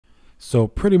So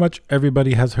pretty much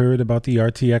everybody has heard about the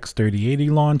RTX 3080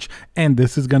 launch, and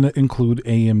this is going to include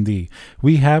AMD.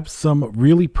 We have some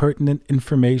really pertinent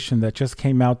information that just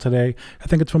came out today. I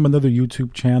think it's from another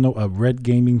YouTube channel,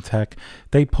 redgaming Tech.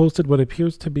 They posted what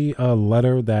appears to be a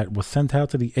letter that was sent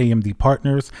out to the AMD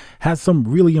partners, has some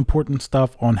really important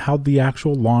stuff on how the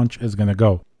actual launch is going to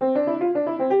go.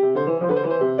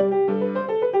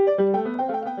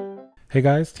 Hey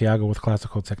guys, Tiago with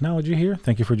Classical Technology here.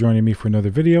 Thank you for joining me for another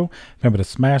video. Remember to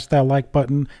smash that like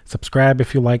button, subscribe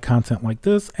if you like content like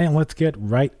this, and let's get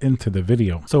right into the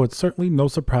video. So it's certainly no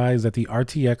surprise that the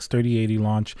RTX 3080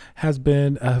 launch has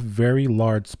been a very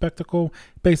large spectacle.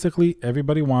 Basically,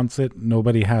 everybody wants it,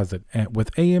 nobody has it. And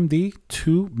with AMD,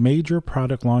 two major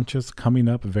product launches coming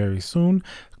up very soon.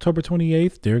 October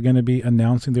 28th, they're going to be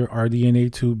announcing their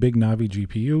RDNA 2 Big Navi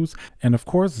GPUs. And of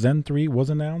course, Zen 3 was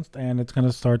announced and it's going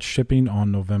to start shipping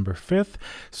on November 5th.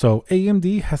 So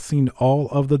AMD has seen all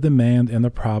of the demand and the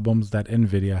problems that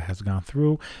NVIDIA has gone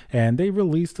through. And they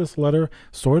released this letter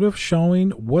sort of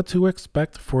showing what to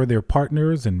expect for their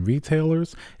partners and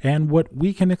retailers and what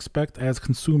we can expect as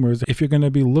consumers if you're going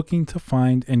to be looking to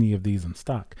find any of these in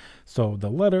stock. So the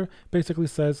letter basically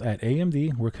says, at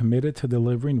AMD, we're committed to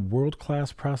delivering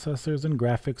world-class processors and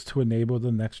graphics to enable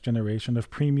the next generation of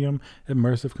premium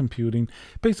immersive computing.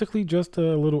 Basically just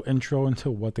a little intro into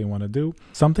what they want to do.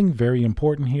 Something very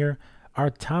important here. Our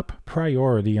top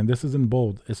priority, and this is in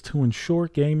bold, is to ensure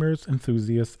gamers,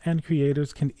 enthusiasts, and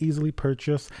creators can easily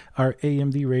purchase our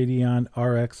AMD Radeon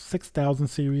RX 6000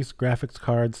 series graphics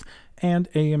cards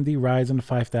and AMD Ryzen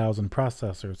 5000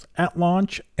 processors at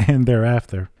launch and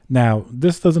thereafter. Now,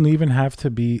 this doesn't even have to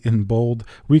be in bold.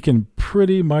 We can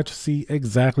pretty much see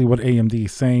exactly what AMD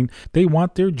is saying. They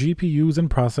want their GPUs and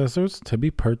processors to be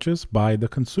purchased by the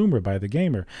consumer, by the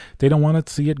gamer. They don't want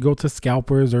to see it go to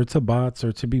scalpers or to bots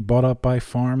or to be bought up by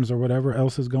farms or whatever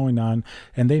else is going on.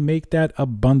 And they make that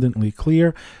abundantly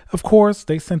clear. Of course,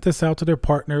 they sent this out to their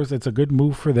partners. It's a good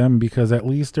move for them because at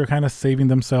least they're kind of saving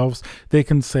themselves. They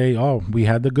can say, oh, we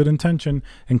had the good intention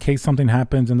in case something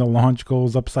happens and the launch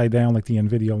goes upside down like the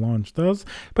NVIDIA launch does,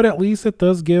 but at least it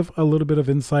does give a little bit of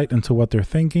insight into what they're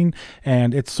thinking,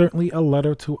 and it's certainly a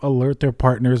letter to alert their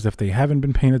partners if they haven't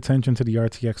been paying attention to the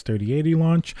RTX 3080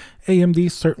 launch.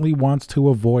 AMD certainly wants to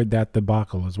avoid that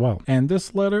debacle as well. And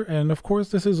this letter, and of course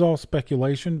this is all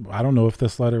speculation, I don't know if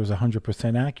this letter is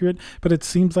 100% accurate, but it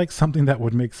seems like something that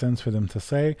would make sense for them to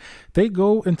say. They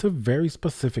go into very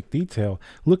specific detail.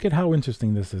 Look at how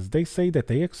interesting this is. They say that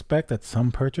they expect that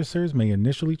some purchasers may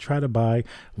initially try to buy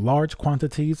large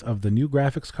quantities of the new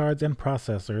graphics cards and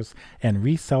processors and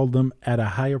resell them at a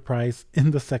higher price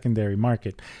in the secondary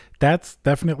market. That's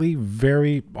definitely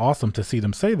very awesome to see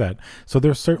them say that. So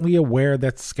they're certainly aware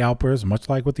that scalpers, much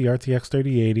like with the RTX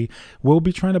 3080, will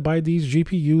be trying to buy these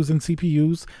GPUs and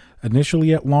CPUs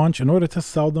initially at launch in order to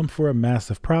sell them for a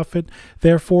massive profit,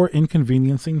 therefore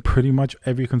inconveniencing pretty much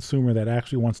every consumer that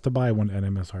actually wants to buy one at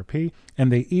MSRP.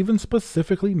 And they even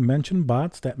specifically mention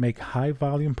bots that make high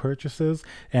volume purchases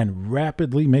and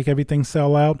rapidly make everything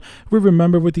sell out. We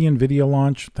remember with the NVIDIA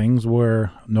launch, things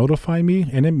were notify me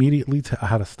and immediately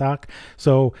out of stock.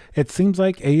 So it seems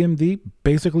like AMD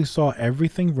basically saw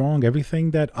everything wrong, everything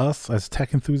that us as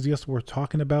tech enthusiasts were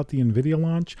talking about the NVIDIA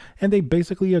launch, and they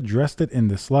basically addressed it in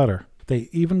this letter. They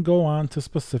even go on to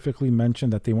specifically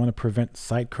mention that they want to prevent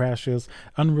site crashes,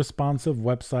 unresponsive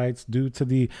websites due to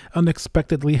the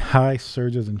unexpectedly high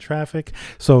surges in traffic.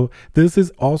 So this is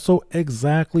also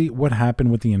exactly what happened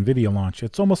with the NVIDIA launch.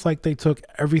 It's almost like they took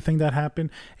everything that happened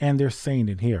and they're saying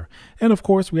it here. And of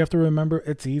course, we have to remember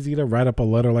it's easy to write up a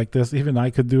letter like this. Even I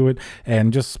could do it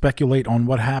and just speculate on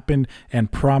what happened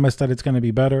and promise that it's going to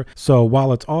be better. So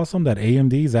while it's awesome that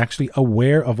AMD is actually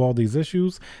aware of all these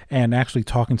issues and actually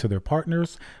talking to their partners,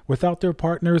 without their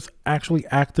partners actually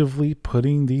actively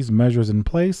putting these measures in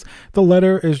place, the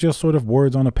letter is just sort of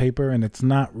words on a paper and it's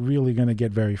not really going to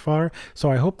get very far. So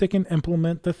I hope they can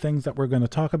implement the things that we're going to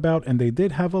talk about, and they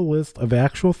did have a list of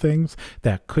actual things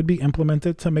that could be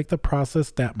implemented to make the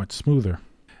process that much smoother.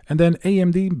 And then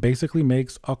AMD basically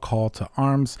makes a call to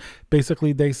arms.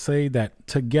 Basically, they say that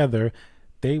together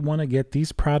they want to get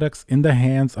these products in the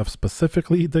hands of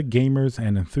specifically the gamers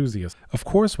and enthusiasts. Of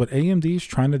course, what AMD is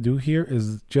trying to do here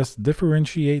is just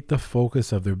differentiate the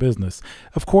focus of their business.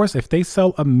 Of course, if they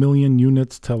sell 1 million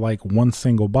units to like one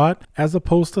single bot, as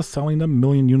opposed to selling 1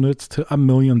 million units to 1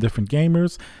 million different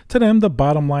gamers, to them, the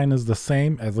bottom line is the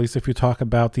same, at least if you talk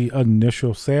about the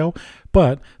initial sale.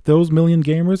 But those million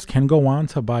gamers can go on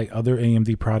to buy other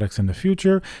AMD products in the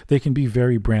future. They can be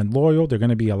very brand loyal. They're going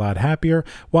to be a lot happier,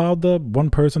 while the 1%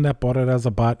 person that bought it as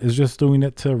a bot is just doing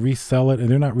it to resell it, and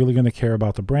they're not really going to care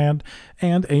about the brand.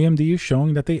 And AMD is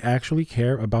showing that they actually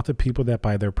care about the people that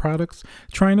buy their products,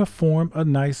 trying to form a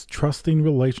nice trusting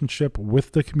relationship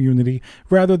with the community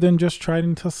rather than just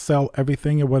trying to sell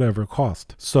everything at whatever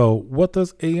cost. So what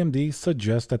does AMD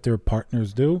suggest that their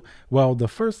partners do? Well, the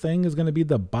first thing is going to be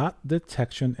the bot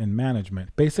detection and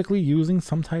management, basically using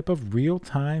some type of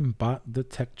real-time bot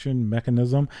detection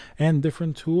mechanism and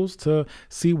different tools to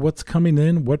see what's coming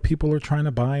in, what people are trying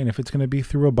to buy, and if it's going to be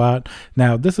through a bot.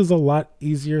 Now, this is a lot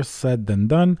easier said than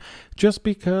done, just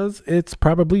because it's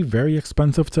probably very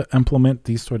expensive to implement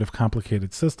these sort of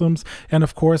complicated systems. And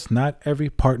of course, not every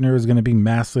partner is going to be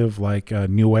massive like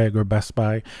Newegg or Best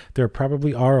Buy. There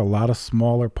probably are a lot of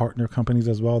smaller partner companies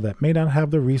as well that may not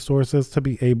have the resources to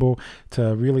be able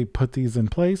to really put these in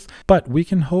place. But we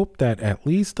can hope that at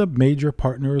least the major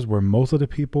partners where most of the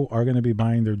people are going to be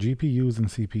buying their GPUs and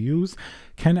CPUs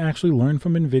can actually learn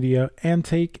from NVIDIA and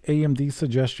take AMD's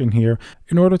suggestion here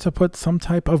in order to put some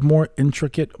type of more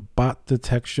intricate bot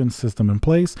detection system in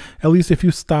place. At least if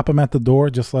you stop them at the door,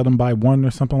 just let them buy one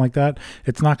or something like that,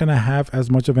 it's not going to have as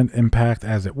much of an impact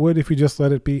as it would if you just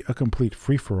let it be a complete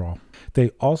free-for-all. They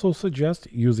also suggest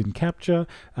using CAPTCHA,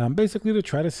 basically to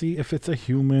try to see if it's a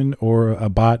human or a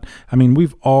bot. I mean,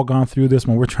 we've all gone through this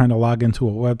when we're trying to log into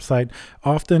a website.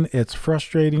 Often it's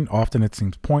frustrating, often it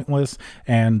seems pointless,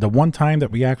 and the one time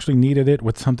that we actually needed it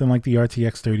with something like the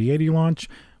RTX 3080 launch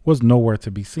was nowhere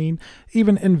to be seen.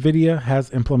 Even NVIDIA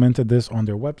has implemented this on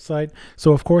their website.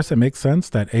 So of course it makes sense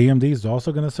that AMD is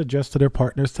also going to suggest to their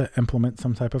partners to implement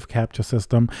some type of CAPTCHA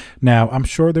system. Now, I'm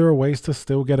sure there are ways to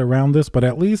still get around this, but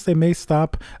at least they may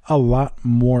stop a lot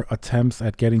more attempts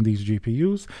at getting these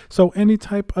GPUs. So any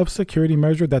type of security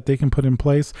measure that they can put in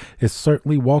place is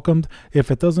certainly welcomed. If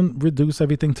it doesn't reduce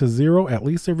everything to zero, at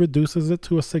least it reduces it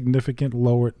to a significant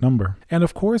lower number. And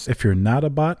of course, if you're not a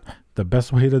bot, the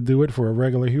best way to do it for a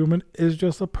regular human is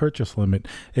just a purchase limit.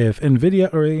 If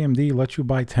NVIDIA or AMD let you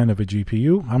buy 10 of a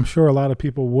GPU, I'm sure a lot of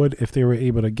people would if they were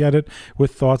able to get it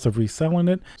with thoughts of reselling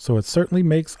it. So it certainly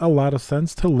makes a lot of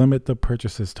sense to limit the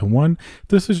purchases to one.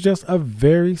 This is just a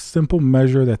very simple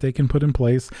measure that they can put in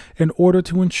place in order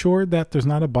to ensure that there's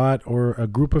not a bot or a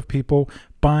group of people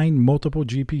buying multiple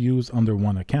GPUs under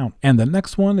one account. And the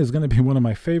next one is going to be one of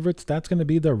my favorites. That's going to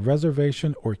be the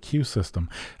reservation or queue system.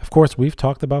 Of course, we've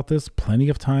talked about this plenty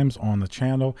of times on the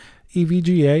channel.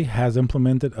 EVGA has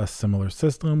implemented a similar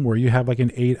system where you have like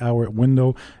an 8-hour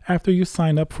window after you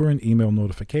sign up for an email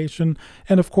notification.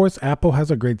 And of course, Apple has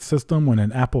a great system. When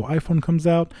an Apple iPhone comes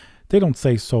out, they don't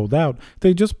say sold out.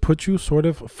 They just put you sort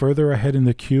of further ahead in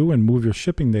the queue and move your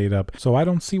shipping date up. So I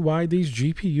don't see why these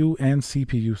GPU and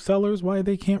CPU sellers, why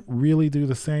they can't really do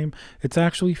the same. It's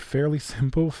actually fairly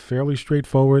simple, fairly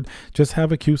straightforward. Just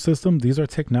have a queue system. These are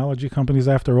technology companies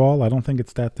after all. I don't think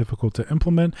it's that difficult to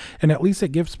implement. And at least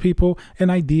it gives people an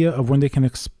idea of when they can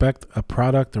expect a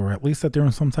product, or at least that they're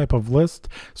in some type of list.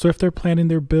 So if they're planning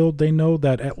their build, they know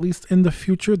that at least in the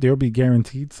future, they'll be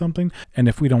guaranteed something. And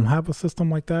if we don't have a system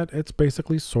like that, it's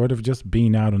basically sort of just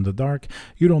being out in the dark.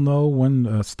 You don't know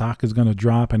when stock is going to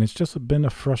drop, and it's just been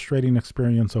a frustrating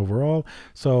experience overall.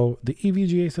 So the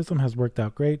EVGA system has worked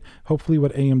out great. Hopefully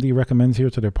what AMD recommends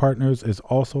here to their partners is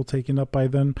also taken up by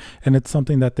them, and it's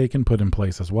something that they can put in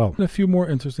place as well. And a few more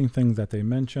interesting things that they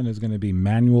mention is going to be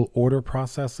manual order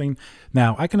processing.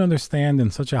 Now, I can understand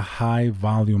in such a high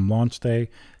volume launch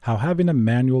day how having a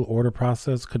manual order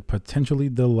process could potentially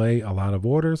delay a lot of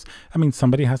orders. I mean,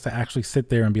 somebody has to actually sit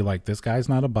there and be like, this guy's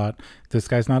not a bot, this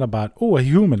guy's not a bot, oh, a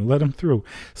human, let him through.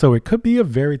 So it could be a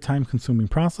very time-consuming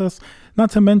process.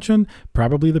 Not to mention,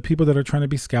 probably the people that are trying to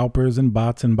be scalpers and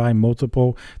bots and buy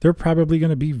multiple, they're probably going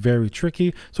to be very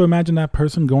tricky. So imagine that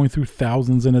person going through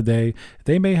thousands in a day.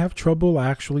 They may have trouble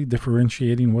actually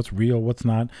differentiating what's real, what's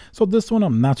not. So this one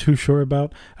I'm not too sure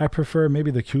about. I prefer maybe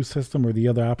the queue system or the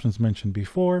other options mentioned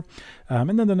before.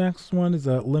 And then the next one is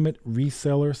limit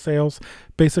reseller sales,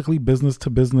 basically business to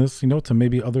business, you know, to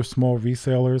maybe other small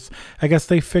resellers. I guess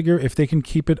they figure if they can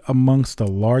keep it amongst the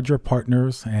larger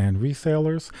partners and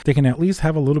resellers, they can at least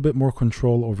have a little bit more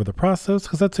control over the process.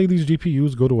 Because let's say these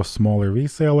GPUs go to a smaller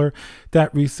reseller,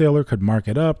 that reseller could mark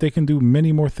it up. They can do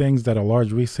many more things that a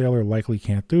large reseller likely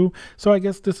can't do. So I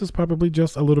guess this is probably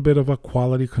just a little bit of a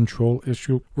quality control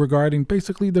issue regarding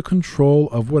basically the control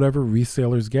of whatever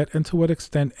resellers get and to what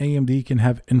extent AMD can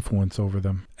have influence over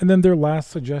them. And then their last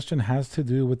suggestion has to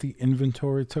do with the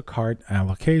inventory to cart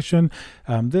allocation.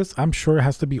 This, I'm sure,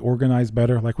 has to be organized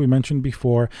better. Like we mentioned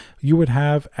before, you would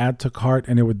have add to cart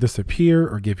and it would disappear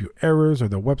or give you errors or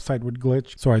the website would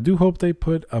glitch. So I do hope they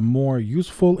put a more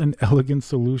useful and elegant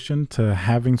solution to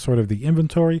having sort of the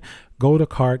inventory go to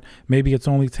cart. Maybe it's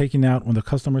only taken out when the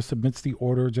customer submits the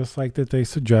order, just like that they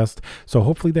suggest. So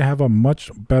hopefully they have a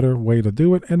much better way to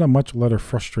do it and a much less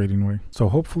frustrating way. So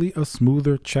hopefully a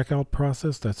smoother checkout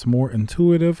process that's more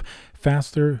intuitive,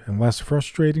 faster, and less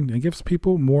frustrating, and gives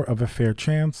people more of a fair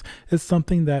chance is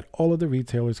something that all of the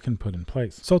retailers can put in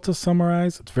place. So to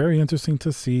summarize, it's very interesting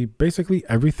to see basically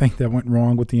everything that went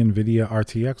wrong with the NVIDIA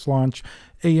RTX launch.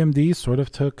 AMD sort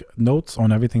of took notes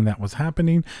on everything that was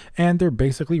happening, and they're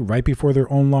basically right before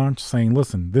their own launch saying,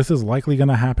 listen, this is likely going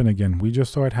to happen again. We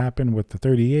just saw it happen with the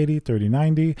 3080,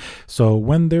 3090. So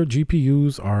when their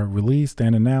GPUs are released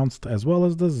and announced, as well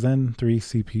as the Zen 3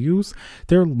 CPUs,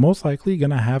 they're most likely going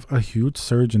to have a huge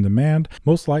surge in demand.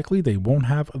 Most likely they won't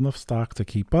have enough stock to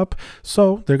keep up.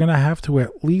 So they're going to have to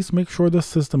at least make sure the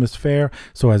system is fair,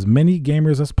 so as many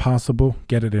gamers as possible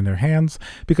get it in their hands.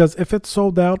 Because if it's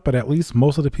sold out, but at least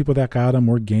most of the people that got them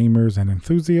were gamers and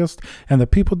enthusiasts, and the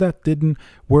people that didn't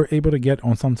were able to get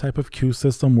on some type of queue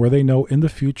system where they know in the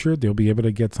future they'll be able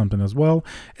to get something as well,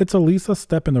 it's at least a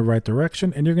step in the right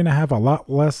direction, and you're going to have a lot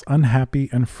less unhappy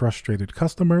and frustrated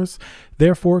customers,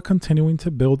 therefore continuing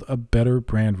to build a better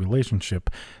brand relationship.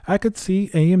 I could see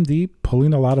AMD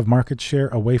pulling a lot of market share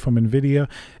away from NVIDIA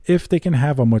if they can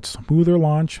have a much smoother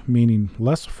launch, meaning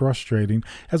less frustrating,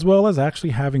 as well as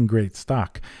actually having great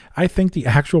stock. I think the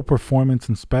actual performance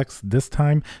and specs this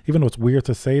time, even though it's weird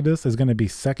to say this, is going to be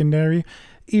secondary.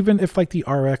 Even if like the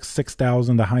RX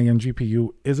 6000, the high-end GPU,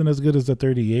 isn't as good as the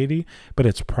 3080, but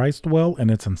it's priced well and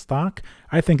it's in stock,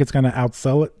 I think it's going to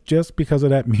outsell it just because of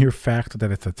that mere fact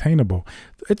that it's attainable.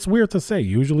 It's weird to say.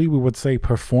 Usually we would say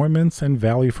performance and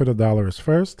value for the dollar is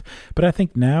first, but I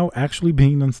think now actually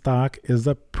being in stock is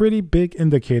a pretty big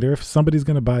indicator if somebody's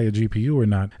going to buy a GPU or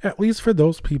not, at least for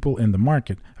those people in the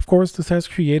market. Of course, this has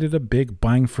created a big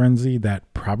buying frenzy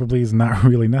that probably is not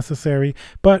really necessary,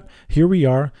 but here we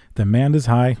are. Demand is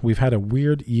high. We've had a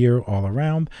weird year all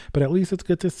around, but at least it's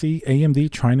good to see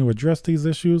AMD trying to address these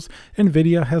issues.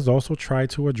 NVIDIA has also tried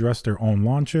to address their own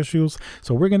launch issues,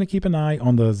 so we're going to keep an eye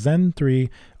on the Zen 3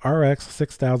 RX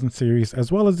 6000 series,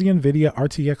 as well as the NVIDIA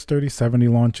RTX 3070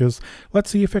 launches.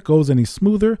 Let's see if it goes any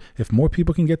smoother, if more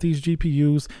people can get these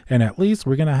GPUs, and at least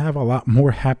we're going to have a lot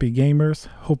more happy gamers,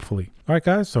 hopefully. All right,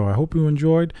 guys, so I hope you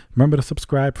enjoyed. Remember to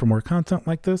subscribe for more content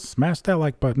like this, smash that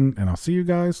like button, and I'll see you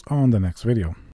guys on the next video.